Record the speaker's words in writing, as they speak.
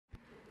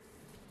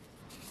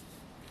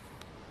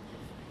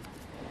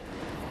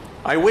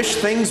I wish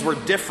things were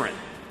different.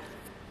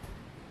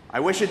 I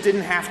wish it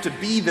didn't have to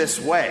be this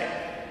way.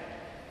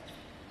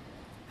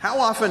 How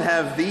often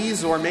have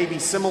these or maybe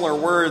similar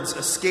words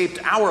escaped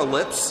our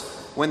lips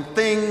when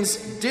things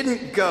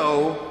didn't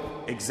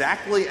go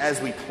exactly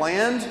as we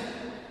planned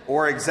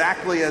or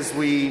exactly as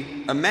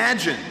we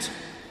imagined,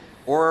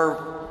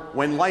 or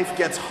when life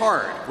gets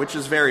hard, which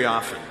is very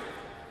often?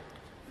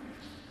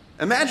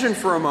 Imagine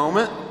for a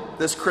moment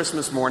this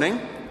Christmas morning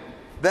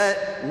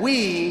that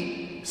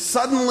we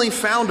suddenly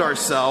found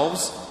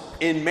ourselves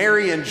in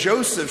Mary and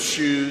Joseph's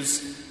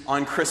shoes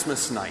on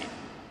Christmas night.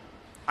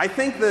 I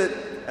think that,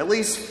 at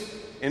least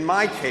in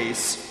my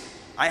case,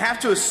 I have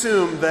to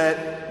assume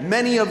that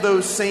many of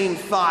those same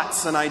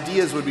thoughts and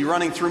ideas would be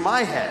running through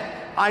my head.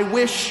 I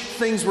wish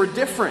things were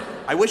different.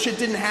 I wish it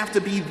didn't have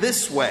to be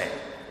this way.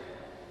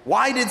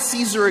 Why did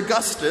Caesar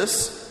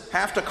Augustus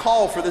have to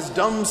call for this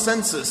dumb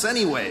census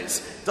anyways?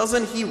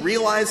 Doesn't he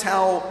realize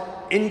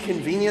how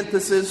inconvenient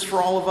this is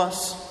for all of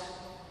us?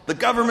 The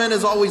government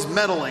is always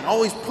meddling,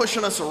 always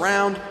pushing us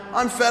around.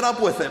 I'm fed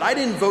up with it. I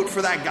didn't vote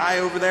for that guy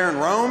over there in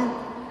Rome.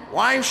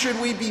 Why should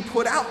we be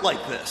put out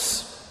like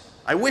this?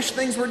 I wish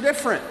things were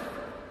different.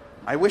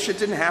 I wish it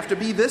didn't have to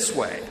be this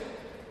way.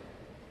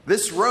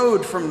 This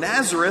road from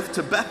Nazareth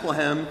to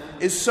Bethlehem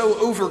is so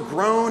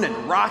overgrown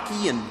and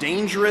rocky and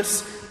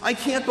dangerous. I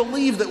can't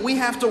believe that we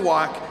have to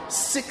walk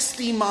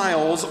 60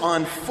 miles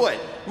on foot.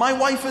 My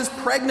wife is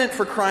pregnant,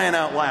 for crying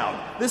out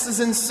loud. This is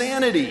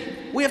insanity.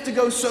 We have to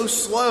go so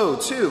slow,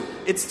 too.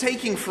 It's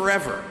taking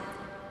forever.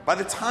 By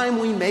the time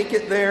we make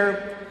it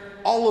there,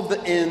 all of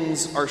the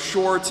inns are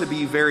sure to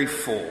be very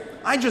full.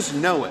 I just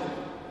know it.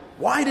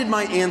 Why did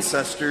my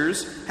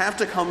ancestors have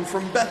to come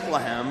from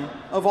Bethlehem,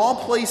 of all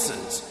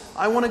places?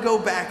 I want to go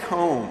back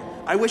home.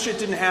 I wish it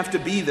didn't have to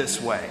be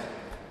this way.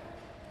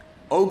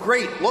 Oh,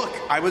 great, look,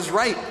 I was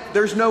right.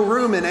 There's no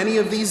room in any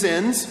of these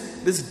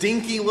inns. This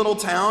dinky little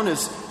town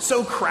is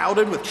so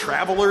crowded with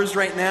travelers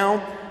right now.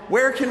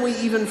 Where can we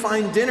even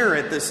find dinner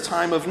at this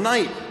time of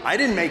night? I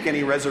didn't make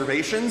any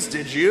reservations,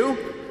 did you?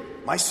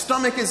 My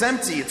stomach is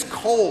empty, it's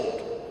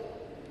cold.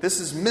 This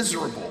is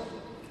miserable.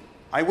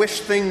 I wish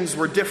things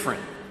were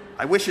different.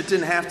 I wish it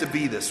didn't have to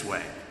be this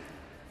way.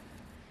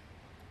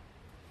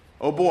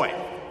 Oh boy,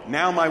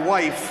 now my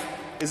wife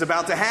is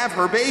about to have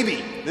her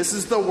baby. This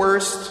is the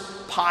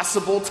worst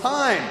possible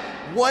time.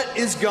 What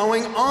is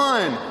going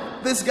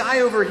on? This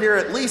guy over here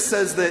at least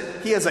says that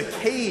he has a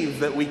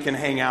cave that we can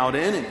hang out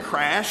in and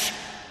crash,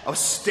 a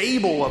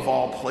stable of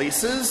all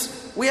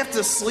places. We have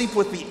to sleep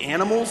with the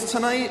animals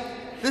tonight.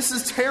 This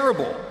is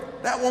terrible.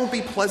 That won't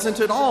be pleasant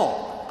at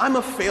all. I'm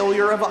a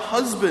failure of a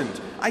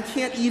husband. I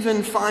can't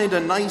even find a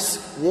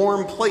nice,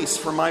 warm place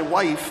for my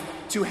wife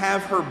to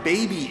have her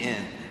baby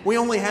in. We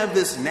only have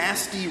this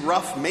nasty,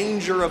 rough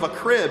manger of a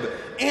crib.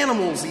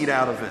 Animals eat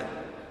out of it.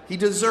 He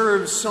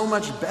deserves so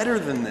much better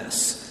than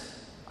this.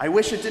 I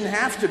wish it didn't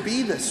have to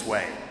be this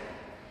way.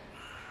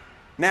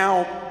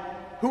 Now,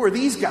 who are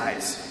these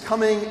guys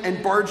coming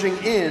and barging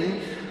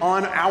in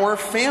on our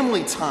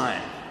family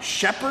time?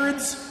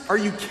 Shepherds? Are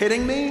you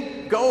kidding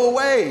me? Go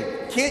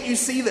away. Can't you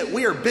see that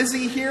we are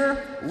busy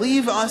here?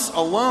 Leave us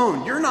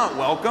alone. You're not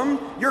welcome.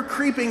 You're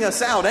creeping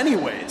us out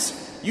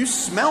anyways. You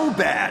smell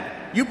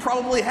bad. You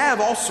probably have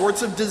all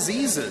sorts of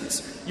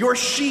diseases. Your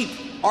sheep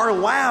are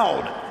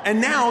loud. And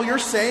now you're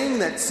saying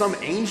that some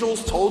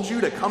angels told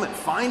you to come and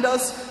find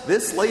us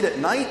this late at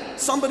night?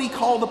 Somebody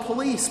call the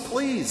police,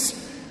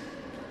 please.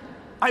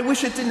 I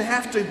wish it didn't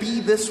have to be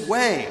this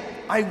way.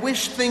 I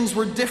wish things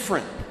were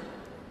different.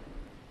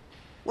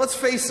 Let's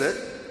face it,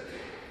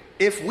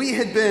 if we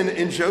had been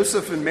in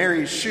Joseph and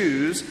Mary's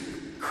shoes,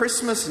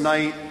 Christmas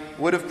night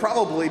would have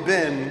probably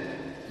been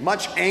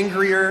much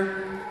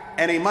angrier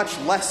and a much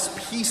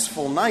less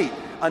peaceful night.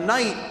 A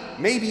night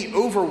maybe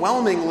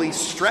overwhelmingly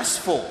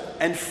stressful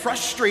and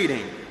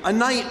frustrating. A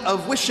night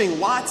of wishing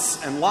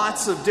lots and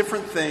lots of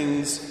different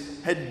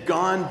things had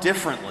gone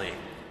differently.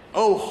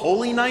 Oh,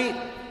 holy night?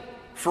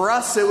 For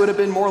us, it would have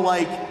been more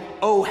like,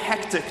 oh,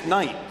 hectic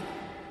night.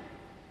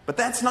 But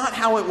that's not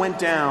how it went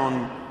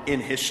down in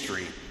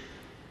history.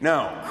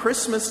 No,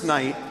 Christmas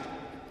night,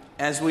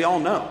 as we all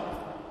know,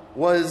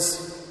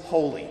 was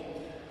holy.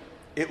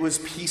 It was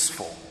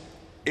peaceful.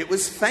 It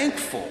was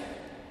thankful.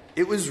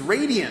 It was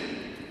radiant.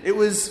 It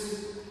was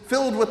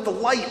filled with the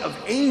light of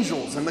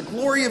angels and the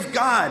glory of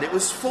God. It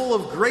was full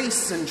of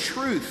grace and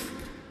truth.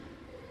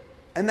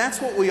 And that's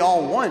what we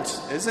all want,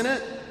 isn't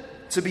it?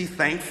 To be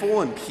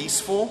thankful and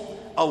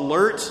peaceful,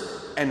 alert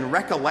and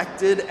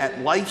recollected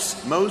at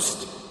life's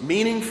most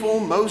meaningful,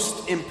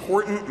 most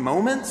important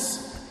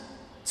moments.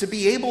 To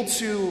be able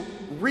to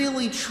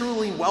really,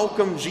 truly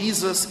welcome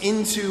Jesus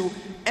into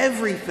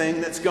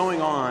everything that's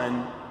going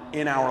on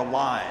in our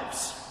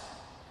lives.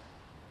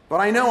 But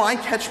I know I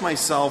catch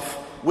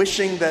myself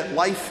wishing that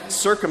life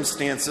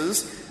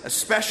circumstances,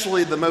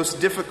 especially the most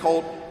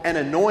difficult and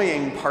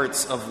annoying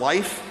parts of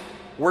life,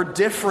 were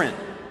different.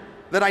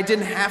 That I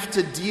didn't have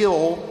to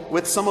deal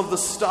with some of the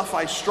stuff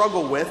I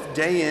struggle with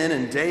day in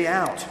and day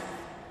out.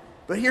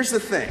 But here's the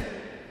thing.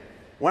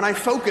 When I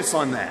focus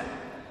on that,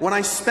 when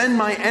I spend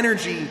my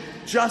energy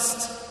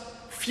just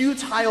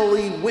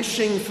futilely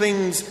wishing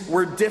things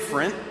were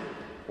different,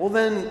 well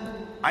then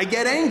I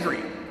get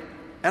angry,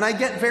 and I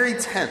get very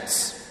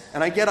tense,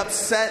 and I get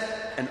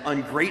upset and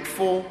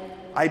ungrateful.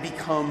 I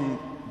become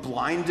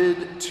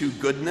blinded to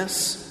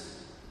goodness,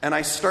 and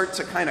I start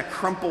to kind of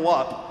crumple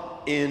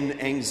up in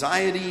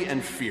anxiety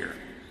and fear.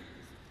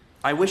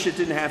 I wish it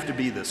didn't have to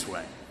be this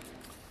way.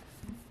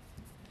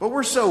 But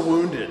we're so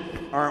wounded,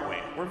 aren't we?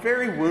 We're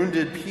very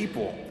wounded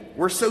people.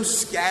 We're so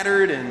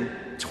scattered and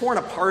torn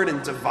apart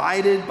and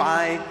divided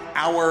by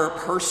our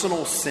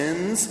personal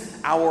sins,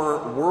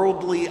 our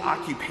worldly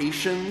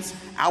occupations,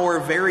 our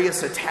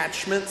various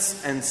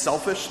attachments and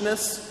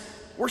selfishness.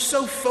 We're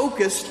so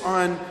focused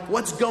on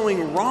what's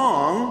going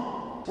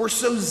wrong. We're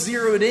so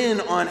zeroed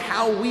in on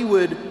how we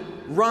would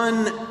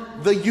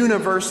run the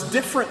universe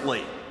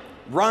differently,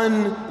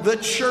 run the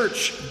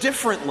church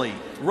differently,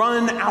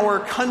 run our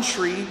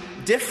country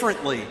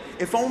differently.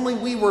 If only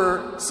we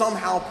were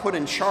somehow put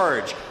in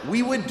charge,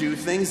 we would do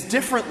things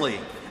differently.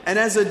 And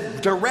as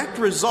a direct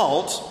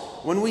result,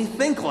 when we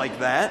think like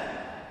that,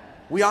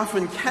 we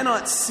often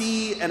cannot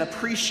see and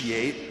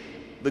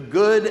appreciate the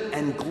good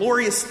and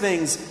glorious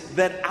things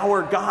that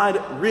our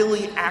God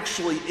really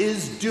actually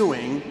is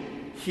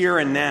doing here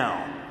and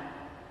now.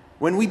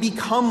 When we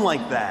become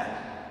like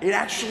that, it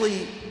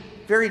actually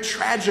very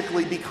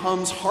tragically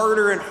becomes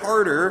harder and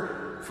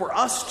harder for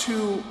us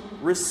to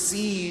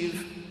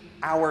receive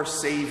our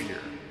Savior.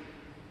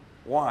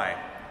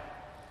 Why?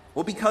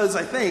 Well, because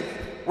I think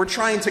we're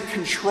trying to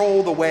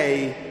control the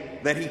way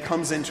that he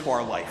comes into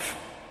our life.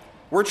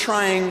 We're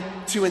trying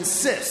to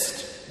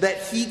insist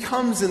that he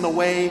comes in the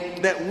way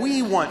that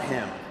we want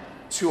him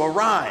to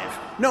arrive.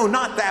 No,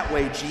 not that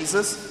way,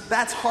 Jesus.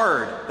 That's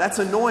hard. That's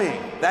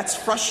annoying. That's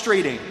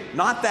frustrating.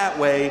 Not that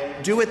way.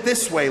 Do it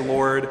this way,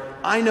 Lord.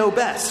 I know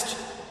best.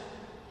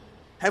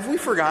 Have we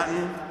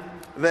forgotten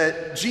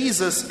that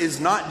Jesus is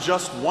not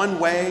just one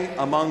way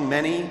among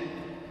many?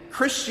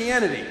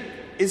 Christianity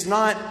is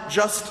not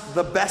just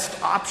the best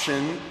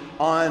option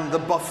on the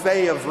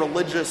buffet of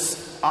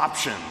religious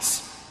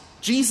options.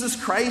 Jesus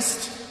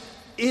Christ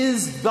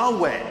is the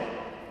way.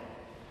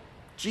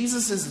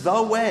 Jesus is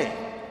the way,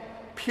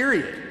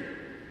 period.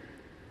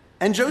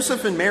 And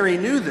Joseph and Mary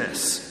knew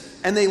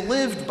this, and they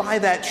lived by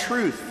that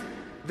truth.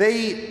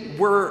 They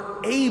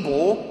were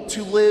able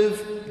to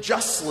live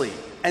justly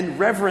and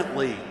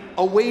reverently,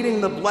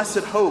 awaiting the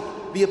blessed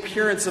hope, the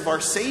appearance of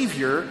our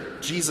Savior,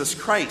 Jesus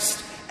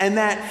Christ. And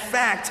that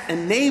fact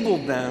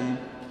enabled them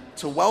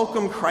to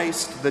welcome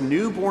Christ, the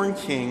newborn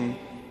King,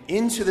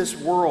 into this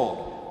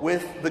world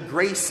with the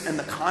grace and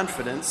the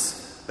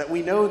confidence that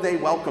we know they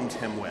welcomed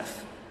him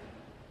with.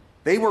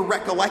 They were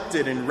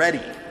recollected and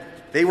ready.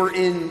 They were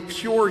in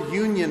pure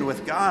union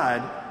with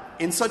God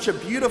in such a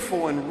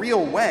beautiful and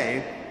real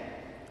way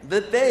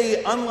that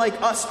they,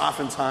 unlike us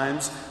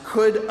oftentimes,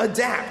 could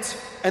adapt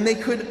and they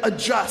could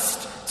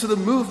adjust to the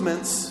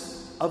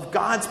movements of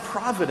God's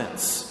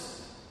providence.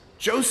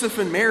 Joseph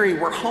and Mary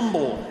were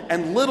humble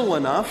and little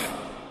enough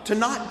to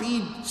not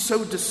be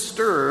so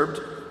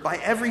disturbed by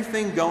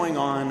everything going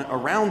on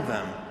around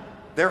them.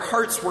 Their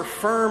hearts were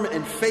firm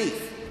in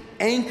faith,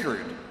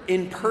 anchored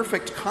in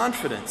perfect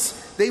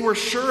confidence. They were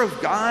sure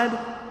of God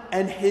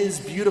and his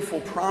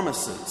beautiful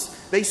promises.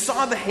 They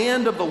saw the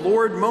hand of the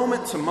Lord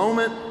moment to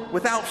moment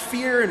without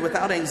fear and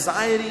without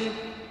anxiety,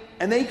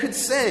 and they could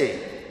say,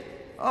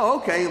 "Oh,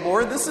 okay,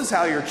 Lord, this is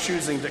how you're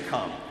choosing to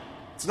come.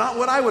 It's not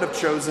what I would have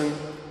chosen,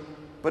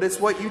 but it's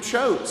what you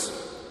chose.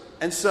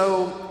 And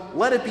so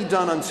let it be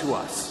done unto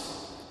us.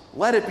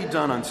 Let it be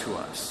done unto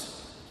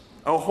us.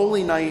 O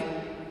holy night,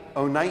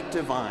 O night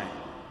divine."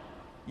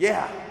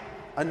 Yeah,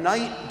 a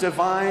night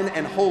divine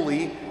and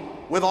holy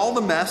with all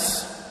the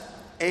mess,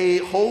 a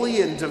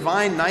holy and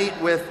divine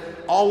night with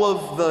all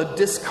of the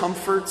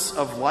discomforts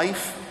of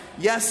life.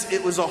 Yes,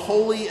 it was a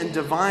holy and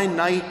divine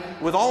night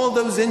with all of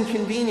those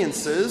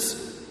inconveniences,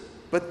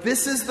 but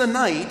this is the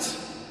night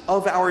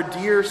of our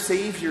dear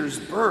Savior's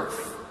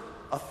birth,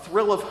 a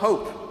thrill of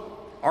hope.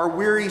 Our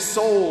weary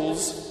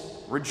souls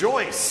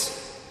rejoice,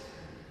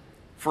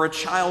 for a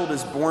child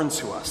is born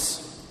to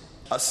us,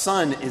 a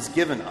son is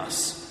given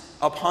us.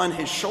 Upon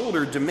his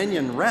shoulder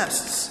dominion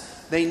rests.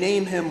 They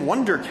name him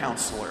Wonder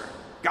Counselor,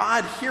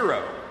 God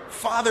Hero,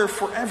 Father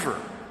Forever,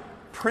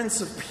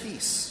 Prince of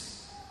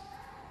Peace.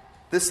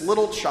 This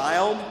little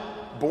child,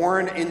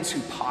 born into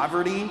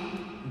poverty,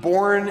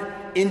 born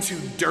into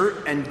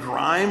dirt and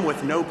grime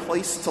with no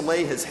place to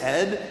lay his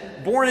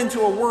head, born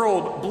into a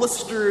world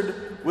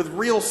blistered with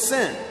real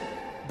sin,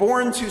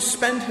 born to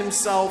spend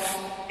himself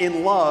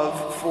in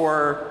love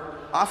for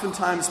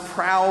oftentimes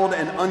proud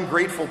and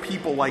ungrateful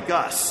people like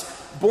us,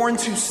 born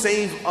to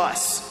save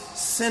us,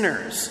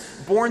 sinners,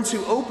 born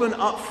to open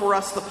up for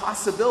us the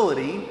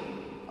possibility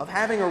of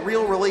having a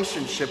real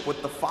relationship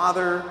with the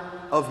Father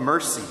of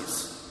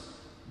mercies,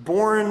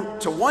 born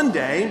to one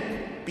day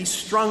be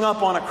strung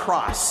up on a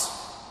cross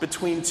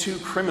between two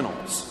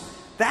criminals.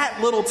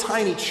 That little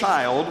tiny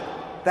child,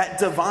 that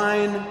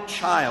divine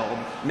child,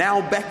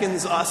 now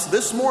beckons us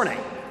this morning,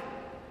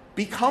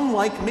 become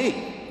like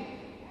me,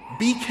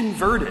 be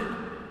converted,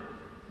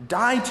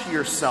 die to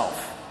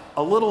yourself,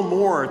 a little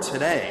more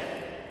today.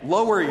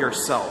 Lower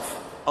yourself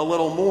a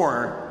little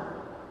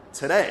more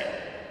today.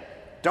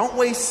 Don't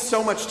waste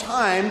so much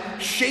time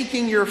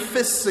shaking your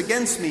fists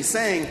against me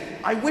saying,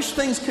 I wish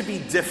things could be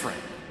different.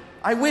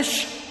 I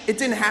wish it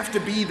didn't have to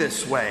be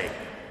this way.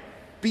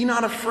 Be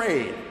not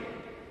afraid.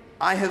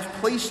 I have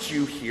placed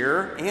you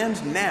here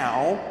and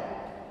now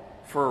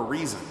for a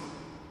reason.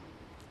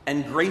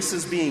 And grace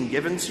is being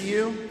given to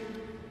you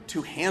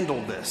to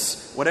handle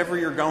this, whatever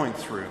you're going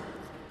through.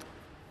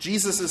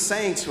 Jesus is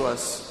saying to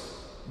us,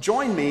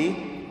 join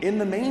me in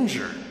the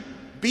manger.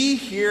 Be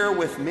here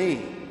with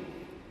me.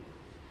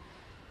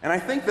 And I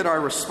think that our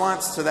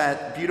response to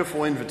that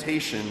beautiful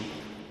invitation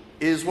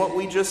is what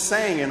we just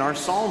sang in our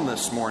psalm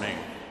this morning.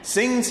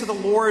 Sing to the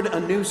Lord a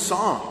new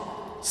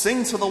song.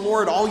 Sing to the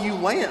Lord, all you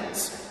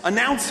lands.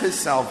 Announce his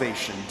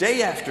salvation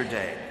day after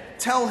day.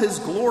 Tell his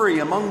glory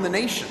among the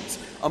nations,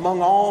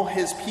 among all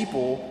his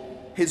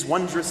people, his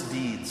wondrous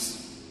deeds.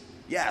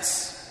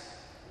 Yes,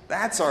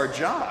 that's our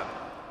job.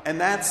 And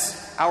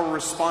that's our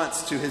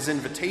response to his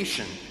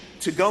invitation,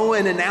 to go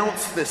and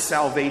announce this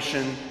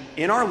salvation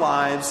in our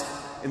lives,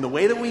 in the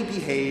way that we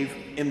behave,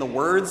 in the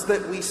words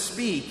that we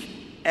speak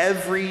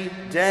every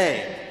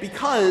day.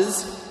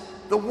 Because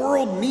the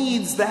world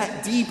needs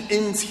that deep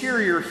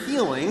interior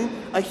healing,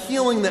 a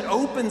healing that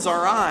opens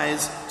our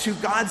eyes to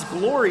God's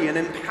glory and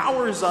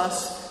empowers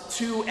us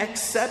to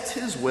accept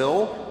his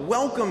will,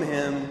 welcome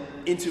him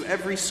into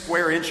every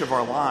square inch of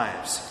our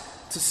lives,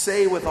 to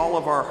say with all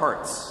of our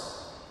hearts,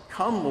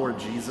 come, Lord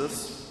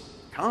Jesus,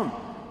 come.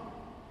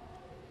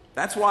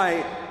 That's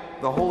why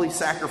the holy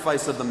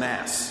sacrifice of the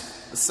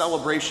Mass, the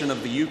celebration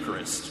of the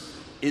Eucharist,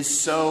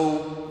 is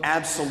so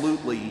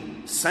absolutely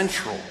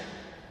central.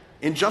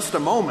 In just a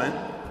moment,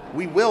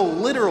 we will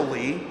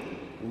literally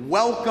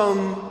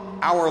welcome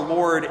our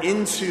Lord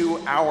into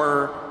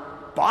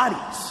our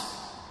bodies.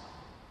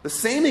 The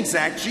same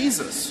exact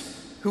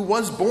Jesus who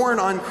was born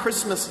on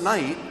Christmas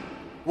night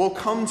will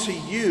come to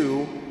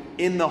you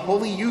in the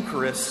Holy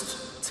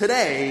Eucharist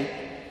today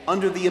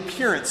under the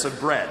appearance of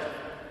bread.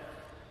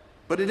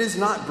 But it is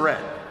not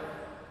bread.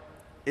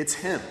 It's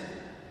him.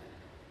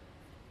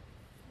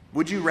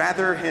 Would you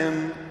rather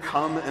him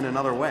come in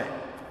another way?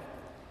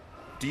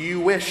 Do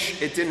you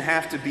wish it didn't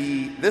have to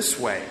be this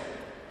way?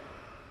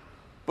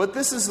 But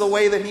this is the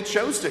way that he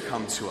chose to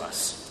come to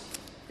us.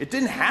 It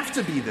didn't have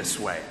to be this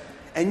way.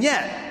 And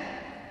yet,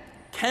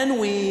 can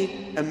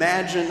we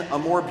imagine a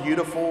more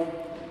beautiful,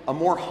 a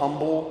more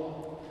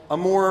humble, a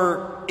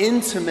more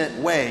intimate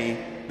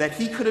way that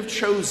he could have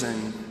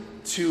chosen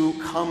to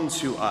come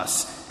to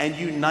us and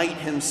unite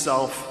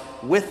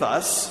himself with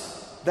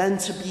us than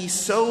to be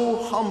so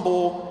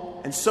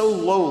humble and so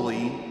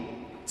lowly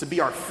to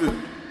be our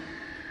food?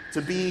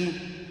 To be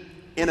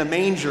in a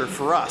manger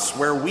for us,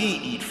 where we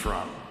eat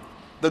from.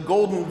 The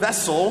golden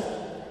vessel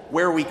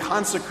where we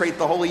consecrate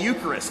the Holy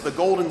Eucharist, the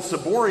golden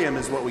ciborium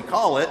is what we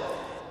call it,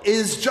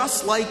 is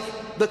just like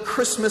the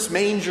Christmas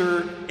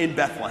manger in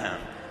Bethlehem.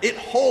 It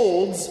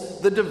holds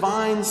the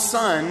divine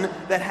Son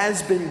that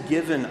has been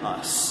given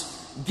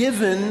us,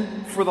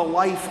 given for the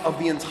life of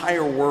the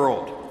entire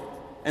world.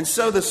 And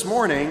so this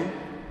morning,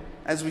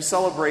 as we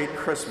celebrate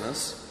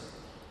Christmas,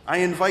 I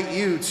invite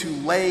you to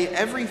lay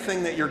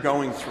everything that you're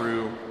going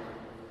through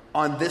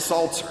on this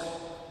altar.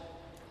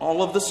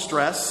 All of the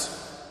stress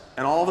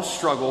and all the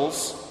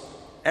struggles,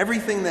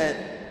 everything that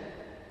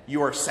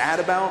you are sad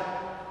about,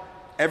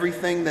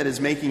 everything that is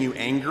making you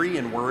angry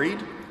and worried,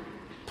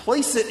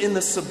 place it in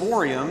the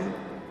ciborium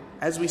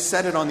as we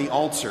set it on the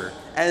altar,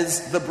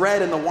 as the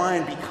bread and the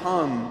wine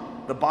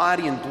become the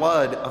body and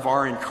blood of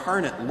our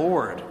incarnate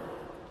Lord.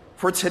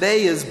 For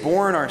today is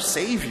born our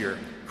Savior,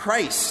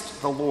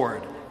 Christ the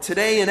Lord.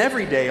 Today and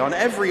every day, on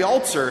every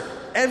altar,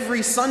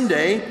 every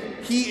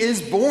Sunday, he is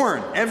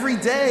born. Every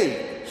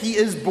day, he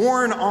is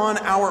born on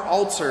our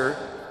altar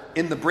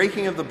in the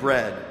breaking of the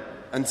bread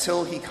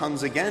until he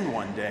comes again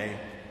one day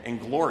in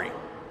glory.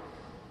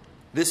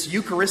 This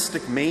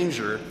Eucharistic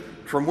manger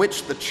from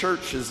which the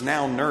church is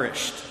now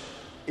nourished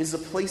is a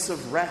place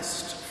of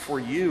rest for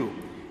you.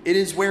 It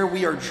is where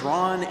we are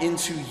drawn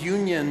into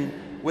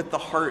union with the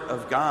heart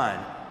of God.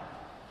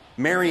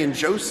 Mary and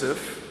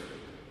Joseph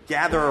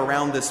gather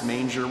around this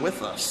manger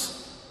with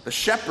us. The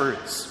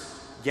shepherds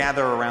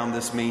gather around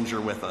this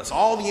manger with us.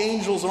 All the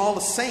angels and all the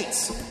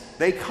saints,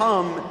 they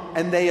come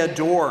and they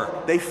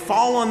adore. They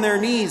fall on their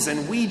knees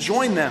and we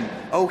join them.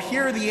 Oh,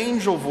 hear the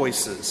angel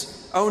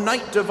voices. Oh,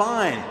 night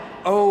divine.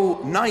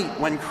 Oh, night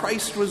when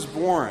Christ was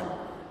born.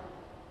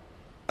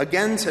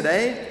 Again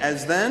today,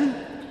 as then,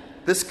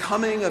 this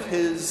coming of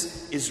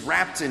his is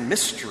wrapped in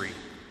mystery.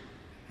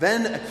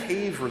 Then a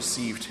cave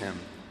received him.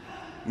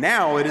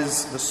 Now it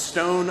is the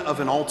stone of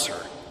an altar.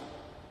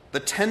 The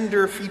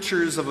tender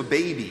features of a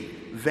baby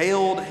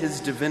veiled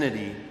his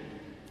divinity.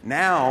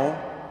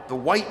 Now the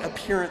white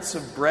appearance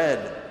of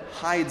bread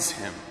hides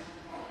him.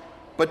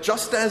 But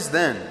just as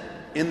then,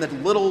 in the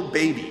little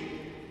baby,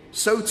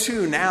 so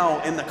too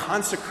now in the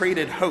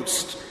consecrated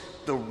host,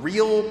 the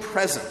real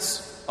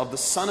presence of the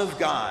Son of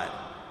God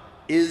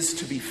is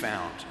to be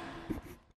found.